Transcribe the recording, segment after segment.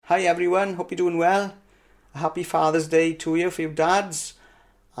Hi everyone, hope you're doing well. A happy Father's Day to you for you dads.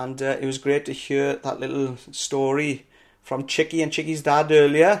 And it was great to hear that little story from Chicky and Chicky's dad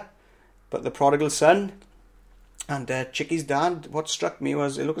earlier, but the prodigal son. And Chicky's dad, what struck me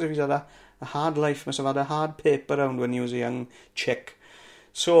was, it looked as if he's had a hard life, must have had a hard paper round when he was a young chick.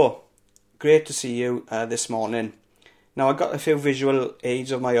 So, great to see you this morning. Now, I've got a few visual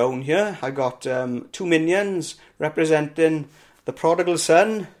aids of my own here. I got two minions representing the prodigal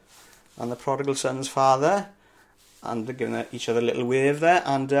son and the prodigal son's father, and they're giving each other a little wave there.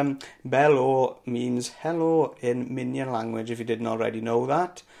 And bello means hello in minion language, if you didn't already know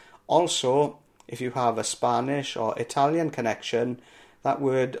that. Also, if you have a Spanish or Italian connection, that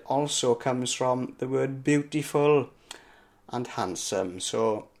word also comes from the word beautiful and handsome.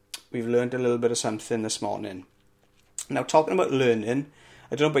 So we've learned a little bit of something this morning. Now, talking about learning,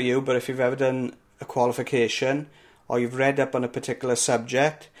 I don't know about you, but if you've ever done a qualification or you've read up on a particular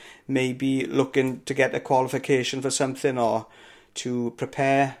subject, maybe looking to get a qualification for something or to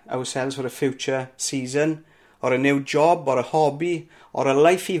prepare ourselves for a future season or a new job or a hobby or a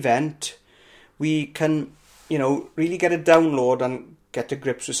life event, we can, really get a download and get to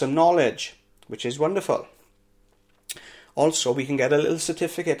grips with some knowledge, which is wonderful. Also, we can get a little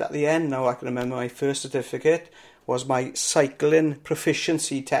certificate at the end. Now, I can remember my first certificate was my cycling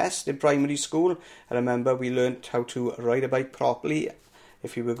proficiency test in primary school. I remember we learnt how to ride a bike properly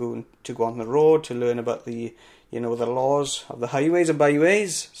if you were going to go on the road, to learn about the laws of the highways and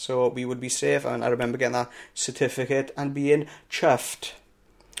byways, so we would be safe. And I remember getting that certificate and being chuffed.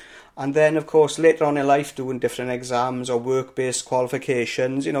 And then, of course, later on in life, doing different exams or work-based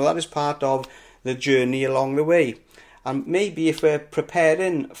qualifications, that is part of the journey along the way. And maybe if we're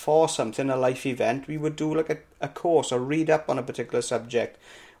preparing for something, a life event, we would do like a course or read up on a particular subject.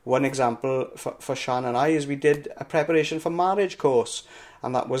 One example for Shan and I is we did a preparation for marriage course,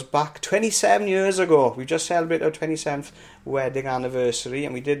 and that was back 27 years ago. We just celebrated our 27th wedding anniversary,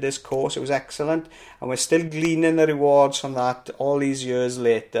 and we did this course. It was excellent, and we're still gleaning the rewards from that all these years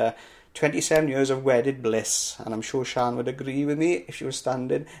later. 27 years of wedded bliss, and I'm sure Shan would agree with me if she was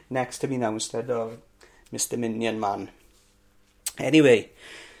standing next to me now instead of Mr. Minion Man. Anyway,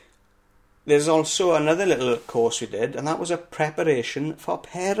 there's also another little course we did, and that was a preparation for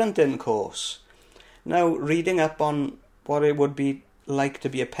parenting course. Now, reading up on what it would be like to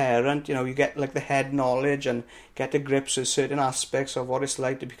be a parent, you get like the head knowledge and get to grips with certain aspects of what it's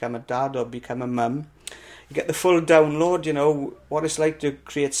like to become a dad or become a mum. You get the full download, what it's like to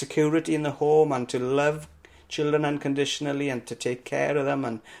create security in the home and to love children unconditionally and to take care of them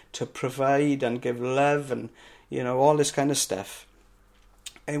and to provide and give love and, all this kind of stuff.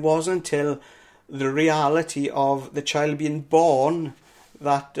 It wasn't until the reality of the child being born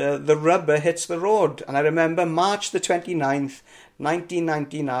that the rubber hits the road. And I remember March the 29th,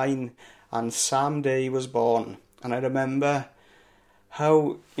 1999, and Sam Day was born. And I remember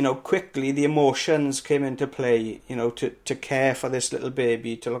how, quickly the emotions came into play, to care for this little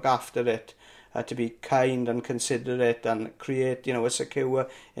baby, to look after it, to be kind and considerate and create, a secure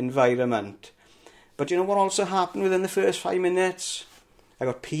environment. But what also happened within the first 5 minutes? I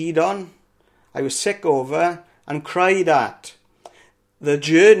got peed on, I was sick over, and cried at. The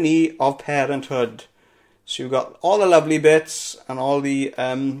journey of parenthood. So you've got all the lovely bits and all the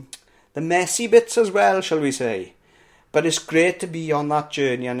messy bits as well, shall we say. But it's great to be on that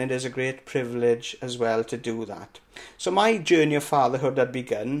journey, and it is a great privilege as well to do that. So my journey of fatherhood had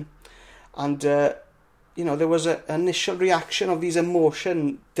begun, and there was an initial reaction of these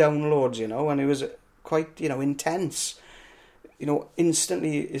emotion downloads, and it was quite, intense.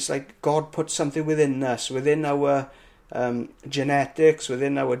 Instantly, it's like God put something within us, within our genetics,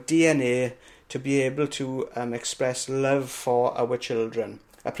 within our DNA, to be able to express love for our children,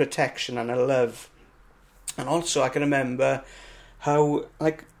 a protection and a love. And also I can remember how,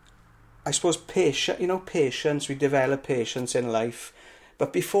 I suppose patience, we develop patience in life.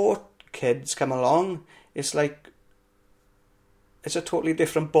 But before kids come along, it's like, it's a totally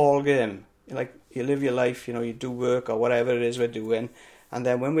different ball game. Like, you live your life, you do work or whatever it is we're doing. And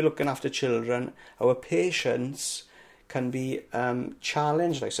then when we're looking after children, our patience can be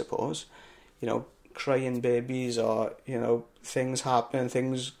challenged, I suppose. Crying babies or, things happening,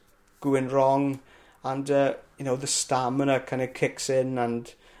 things going wrong. And, the stamina kind of kicks in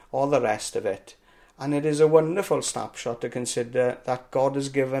and all the rest of it. And it is a wonderful snapshot to consider that God has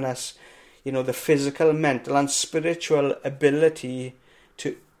given us, the physical, mental and spiritual ability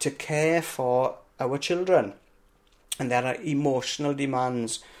to care for our children. And there are emotional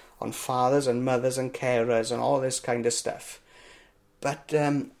demands on fathers and mothers and carers and all this kind of stuff. But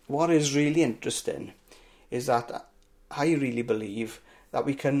what is really interesting is that I really believe that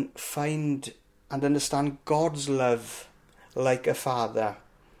we can find and understand God's love like a father,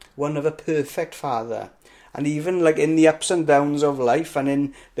 one of a perfect father. And even like in the ups and downs of life and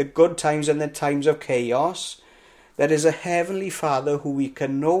in the good times and the times of chaos, there is a heavenly Father who we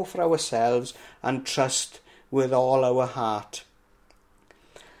can know for ourselves and trust with all our heart.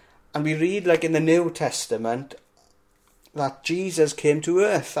 And we read like in the New Testament that Jesus came to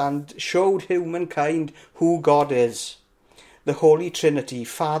earth and showed humankind who God is. The Holy Trinity,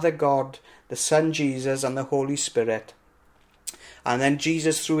 Father God, the Son Jesus and the Holy Spirit. And then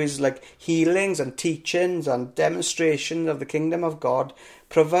Jesus, through his like healings and teachings and demonstrations of the kingdom of God,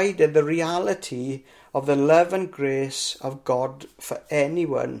 provided the reality of the love and grace of God for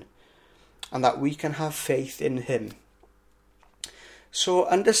anyone, and that we can have faith in him. So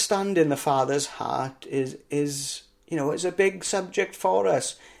understanding the Father's heart is a big subject for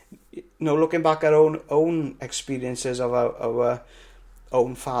us. Looking back at our own experiences of our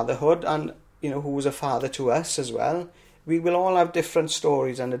own fatherhood, and who was a father to us as well. We will all have different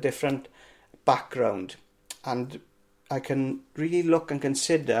stories and a different background, and I can really look and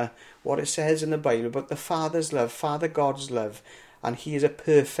consider what it says in the Bible about the Father's love, Father God's love, and he is a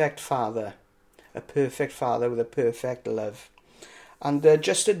perfect Father with a perfect love. And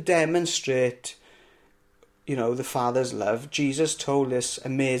just to demonstrate, the Father's love, Jesus told this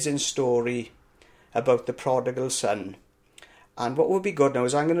amazing story about the prodigal son. And what would be good now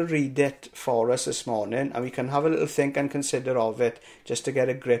is I'm going to read it for us this morning, and we can have a little think and consider of it just to get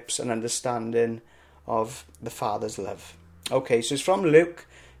a grips and understanding of the Father's love. Okay, so it's from Luke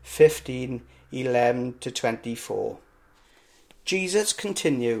 15:11-24. Jesus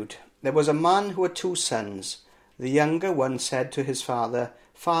continued, "There was a man who had 2 sons. The younger one said to his father,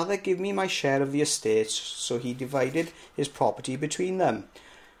 'Father, give me my share of the estate.' So he divided his property between them.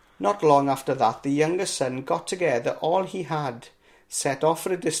 Not long after that, the younger son got together all he had, set off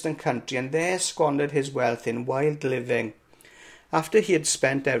for a distant country, and there squandered his wealth in wild living. After he had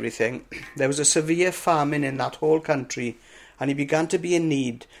spent everything, there was a severe famine in that whole country, and he began to be in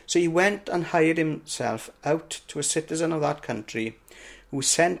need. So he went and hired himself out to a citizen of that country, who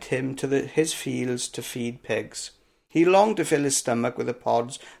sent him to his fields to feed pigs. He longed to fill his stomach with the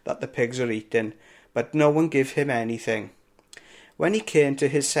pods that the pigs were eating, but no one gave him anything. When he came to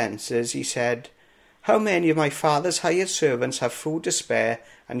his senses, he said, 'How many of my father's hired servants have food to spare,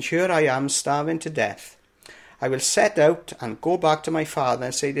 and here I am starving to death? I will set out and go back to my father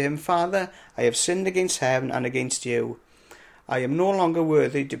and say to him, Father, I have sinned against heaven and against you. I am no longer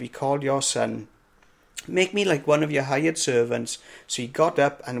worthy to be called your son. Make me like one of your hired servants.' So he got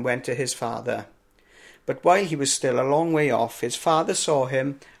up and went to his father. But while he was still a long way off, his father saw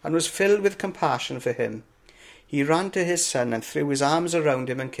him and was filled with compassion for him. He ran to his son and threw his arms around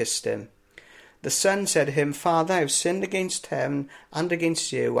him and kissed him. The son said to him, Father, I have sinned against heaven and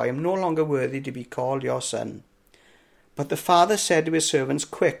against you. I am no longer worthy to be called your son. But the father said to his servants,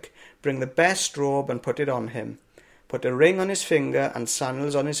 Quick, bring the best robe and put it on him. Put a ring on his finger and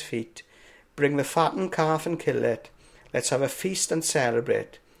sandals on his feet. Bring the fattened calf and kill it. Let's have a feast and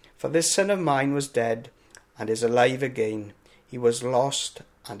celebrate. For this son of mine was dead and is alive again. He was lost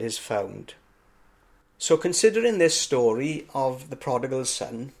and is found." So considering this story of the prodigal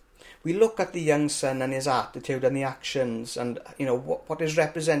son, we look at the young son and his attitude and the actions, and what is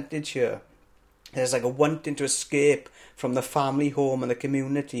represented here. There's like a wanting to escape from the family home and the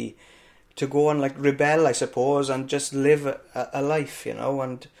community, to go and rebel, I suppose, and just live a life,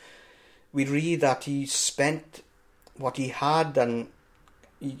 and we read that he spent what he had, and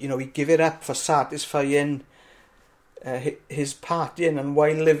he give it up for satisfying his partying and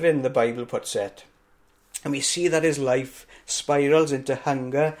while living, the Bible puts it. And we see that his life spirals into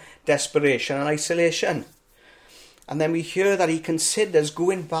hunger, desperation and isolation. And then we hear that he considers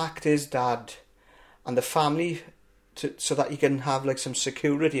going back to his dad and the family so that he can have some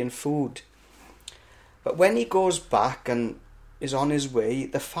security and food. But when he goes back and is on his way,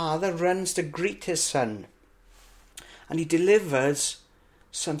 the father runs to greet his son. And he delivers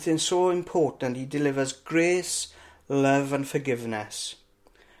something so important. He delivers grace, love and forgiveness.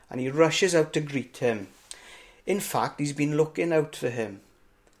 And he rushes out to greet him. In fact, he's been looking out for him,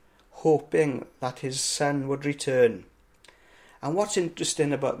 hoping that his son would return. And what's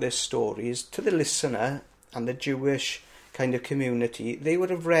interesting about this story is, to the listener and the Jewish kind of community, they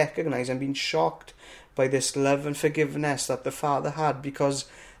would have recognised and been shocked by this love and forgiveness that the father had, because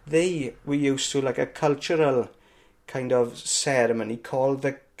they were used to a cultural kind of ceremony called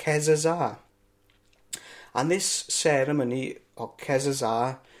the Kezazah. And this ceremony, or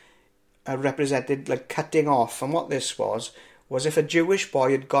Kezazah, represented cutting off. And what this was if a Jewish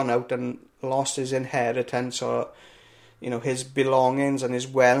boy had gone out and lost his inheritance, or his belongings and his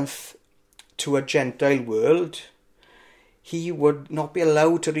wealth to a Gentile world, he would not be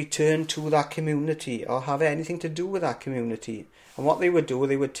allowed to return to that community or have anything to do with that community. And what they would do,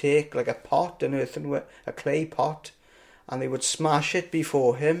 they would take like a pot, a clay pot, and they would smash it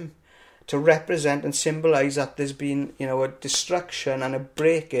before him to represent and symbolize that there's been, a destruction and a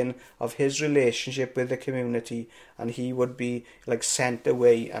breaking of his relationship with the community, and he would be like sent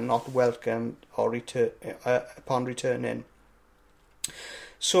away and not welcomed or upon returning.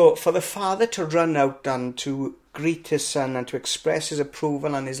 So for the father to run out and to greet his son and to express his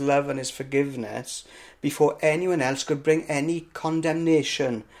approval and his love and his forgiveness before anyone else could bring any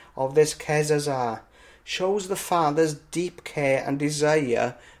condemnation of this Kezazah shows the father's deep care and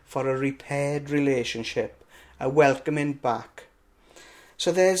desire for a repaired relationship, a welcoming back.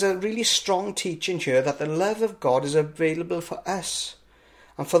 So there's a really strong teaching here that the love of God is available for us.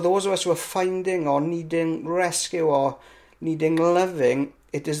 And for those of us who are finding or needing rescue or needing loving,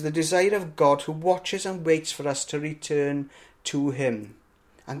 it is the desire of God who watches and waits for us to return to him.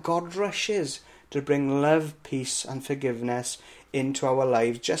 And God rushes to bring love, peace and forgiveness into our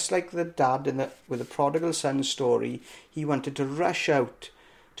lives. Just like the dad with the prodigal son story, he wanted to rush out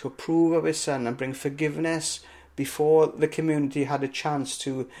to approve of his son and bring forgiveness before the community had a chance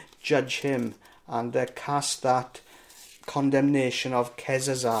to judge him and cast that condemnation of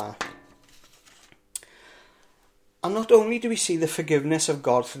Kezazah. And not only do we see the forgiveness of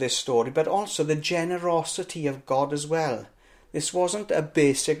God for this story, but also the generosity of God as well. This wasn't a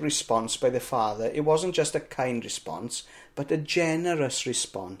basic response by the father. It wasn't just a kind response, but a generous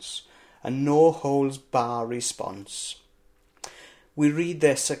response, a no-holds-bar response. We read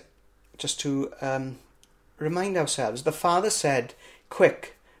this just to remind ourselves. The father said,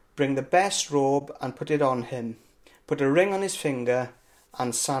 "Quick, bring the best robe and put it on him. Put a ring on his finger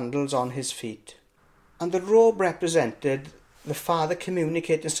and sandals on his feet." And the robe represented the father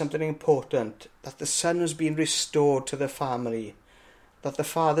communicating something important, that the son was being restored to the family, that the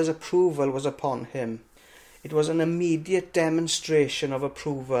father's approval was upon him. It was an immediate demonstration of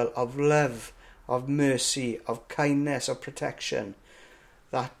approval, of love, of mercy, of kindness, of protection,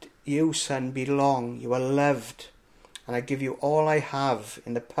 that you, son, belong, you are loved, and I give you all I have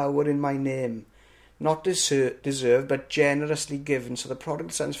in the power in my name, not deserved, but generously given. So the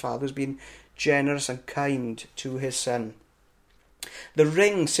prodigal son's father has been generous and kind to his son. The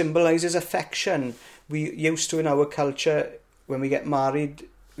ring symbolises affection. We used to in our culture, when we get married,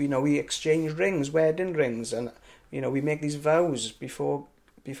 we exchange rings, wedding rings, and we make these vows before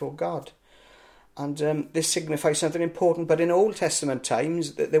God. And this signifies something important. But in Old Testament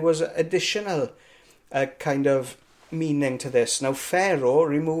times, there was additional kind of meaning to this. Now, Pharaoh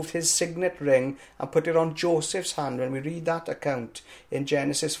removed his signet ring and put it on Joseph's hand when we read that account in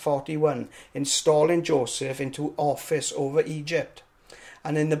Genesis 41, installing Joseph into office over Egypt.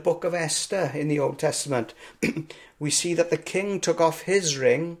 And in the book of Esther in the Old Testament, we see that the king took off his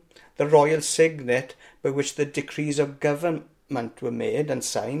ring, the royal signet by which the decrees of government were made and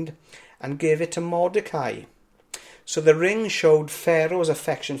signed, and gave it to Mordecai. So the ring showed Pharaoh's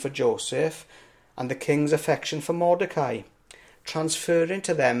affection for Joseph and the king's affection for Mordecai, transferring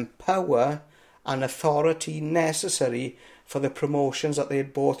to them power and authority necessary for the promotions that they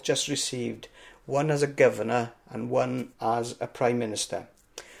had both just received, one as a governor and one as a prime minister.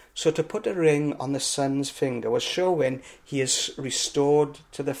 So to put a ring on the son's finger was showing he is restored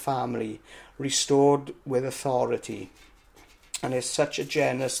to the family, restored with authority. And it's such a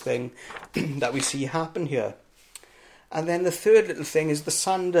generous thing that we see happen here. And then the third little thing is the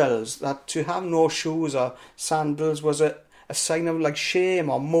sandals, that to have no shoes or sandals was a sign of like shame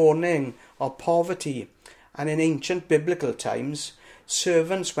or mourning or poverty. And in ancient biblical times,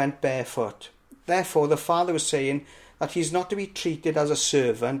 servants went barefoot. Therefore, the father was saying that he's not to be treated as a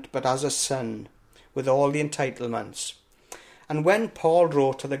servant, but as a son, with all the entitlements. And when Paul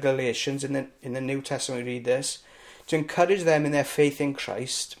wrote to the Galatians in the New Testament, we read this, to encourage them in their faith in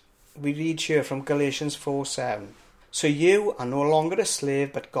Christ, we read here from Galatians 4:7. So you are no longer a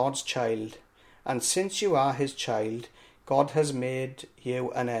slave, but God's child. And since you are his child, God has made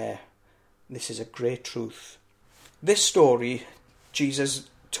you an heir. This is a great truth. This story Jesus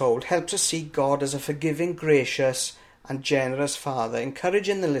told helps us see God as a forgiving, gracious and generous father,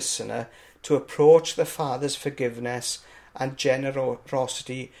 encouraging the listener to approach the father's forgiveness and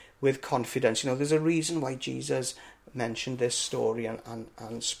generosity with confidence. There's a reason why Jesus mentioned this story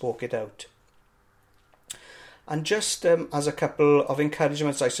and spoke it out. And just as a couple of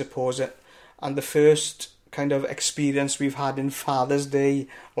encouragements, I suppose, and the first kind of experience we've had in Father's Day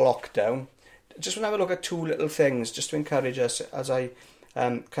lockdown, just want to have a look at two little things just to encourage us as I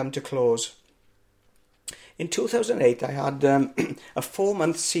come to close. In 2008, I had a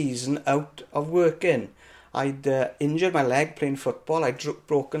 4-month season out of working. I'd injured my leg playing football. I'd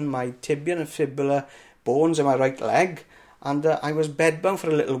broken my tibia and fibula bones in my right leg, and I was bedbound for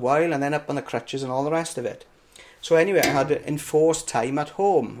a little while and then up on the crutches and all the rest of it. So anyway, I had enforced time at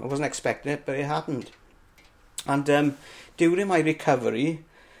home. I wasn't expecting it, but it happened. And during my recovery,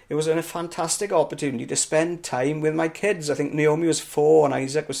 it was a fantastic opportunity to spend time with my kids. I think Naomi was 4 and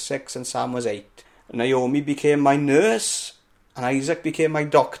Isaac was 6 and Sam was 8. Naomi became my nurse and Isaac became my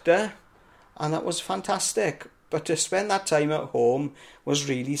doctor, and that was fantastic. But to spend that time at home was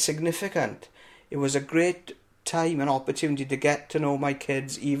really significant. It was a great time and opportunity to get to know my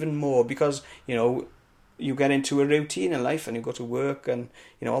kids even more, because, you know, you get into a routine in life and you go to work and,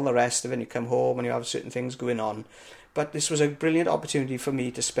 you know, all the rest of it, and you come home and you have certain things going on. But this was a brilliant opportunity for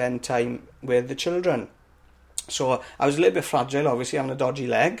me to spend time with the children. So I was a little bit fragile, obviously, having a dodgy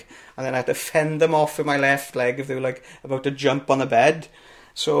leg, and then I had to fend them off with my left leg if they were like about to jump on the bed.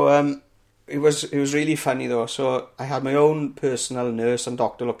 So it was really funny though. So I had my own personal nurse and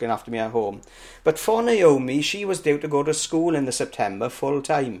doctor looking after me at home. But for Naomi, she was due to go to school in the September full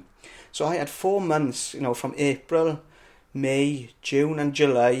time. So I had 4 months, you know, from April, May, June and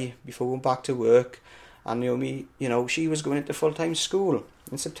July before going back to work. And Naomi, you know, she was going into full-time school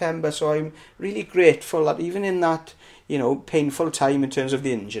in September. So I'm really grateful that even in that, you know, painful time in terms of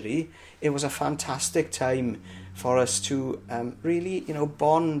the injury, it was a fantastic time for us to really, you know,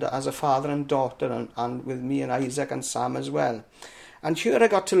 bond as a father and daughter, and with me and Isaac and Sam as well. And here I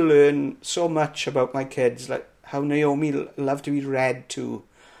got to learn so much about my kids, like how Naomi loved to be read to.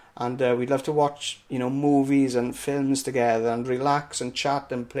 And we'd love to watch, you know, movies and films together and relax and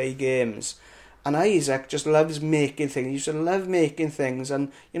chat and play games. And Isaac just loves making things. He used to love making things,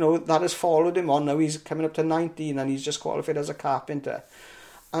 and, you know, that has followed him on. Now he's coming up to 19 and he's just qualified as a carpenter.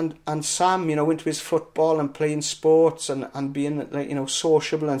 And Sam, you know, into his football and playing sports and being, like, you know,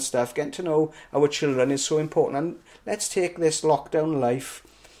 sociable and stuff. Getting to know our children is so important. And let's take this lockdown life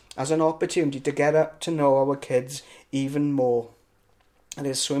as an opportunity to get up to know our kids even more. And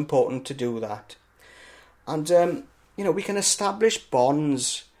it's so important to do that. And, you know, we can establish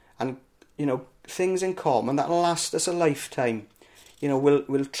bonds and, you know, things in common that will last us a lifetime. You know,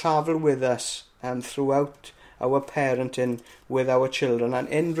 will travel with us throughout our parenting with our children and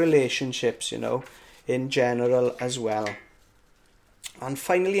in relationships, you know, in general as well. And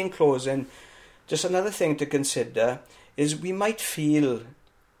finally, in closing, just another thing to consider is we might feel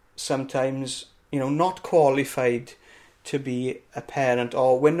sometimes, you know, not qualified to be a parent,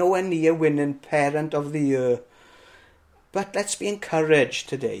 or we're nowhere near winning Parent of the Year. But let's be encouraged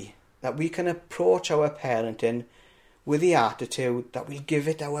today that we can approach our parenting with the attitude that we'll give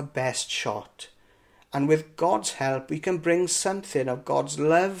it our best shot. And with God's help, we can bring something of God's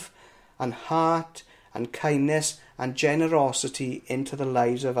love and heart and kindness and generosity into the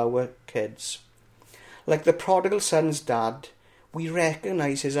lives of our kids. Like the prodigal son's dad, we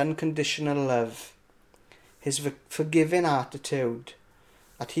recognise his unconditional love, his forgiving attitude,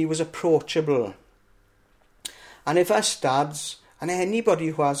 that he was approachable. And if us dads, and anybody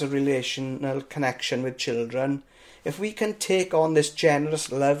who has a relational connection with children, if we can take on this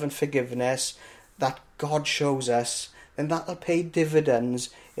generous love and forgiveness that God shows us, then that'll pay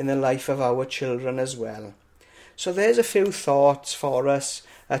dividends in the life of our children as well. So there's a few thoughts for us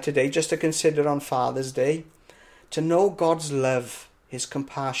today just to consider on Father's Day. To know God's love, his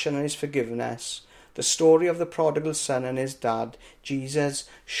compassion and his forgiveness. The story of the prodigal son and his dad, Jesus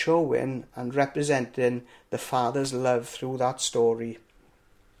showing and representing the Father's love through that story.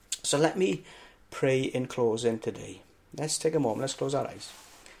 So let me pray in closing today. Let's take a moment, let's close our eyes.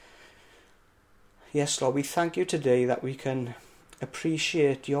 Yes, Lord, we thank you today that we can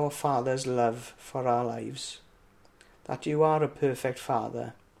appreciate your Father's love for our lives, that you are a perfect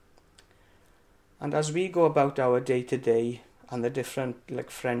Father. And as we go about our day-to-day, and the different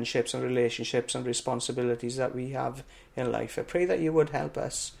friendships and relationships and responsibilities that we have in life, I pray that you would help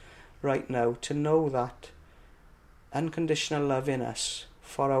us right now to know that unconditional love in us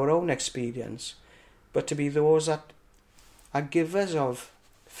for our own experience, but to be those that are givers of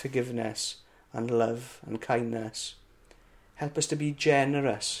forgiveness and love and kindness. Help us to be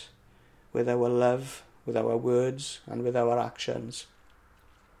generous with our love, with our words and with our actions.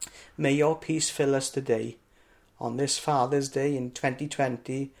 May your peace fill us today on this Father's Day in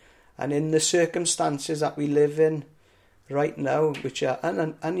 2020, and in the circumstances that we live in right now, which are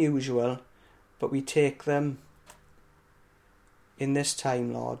unusual, but we take them in this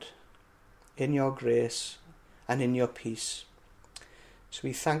time, Lord, in your grace and in your peace. So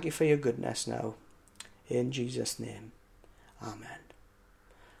we thank you for your goodness now, in Jesus' name. Amen.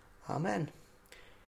 Amen.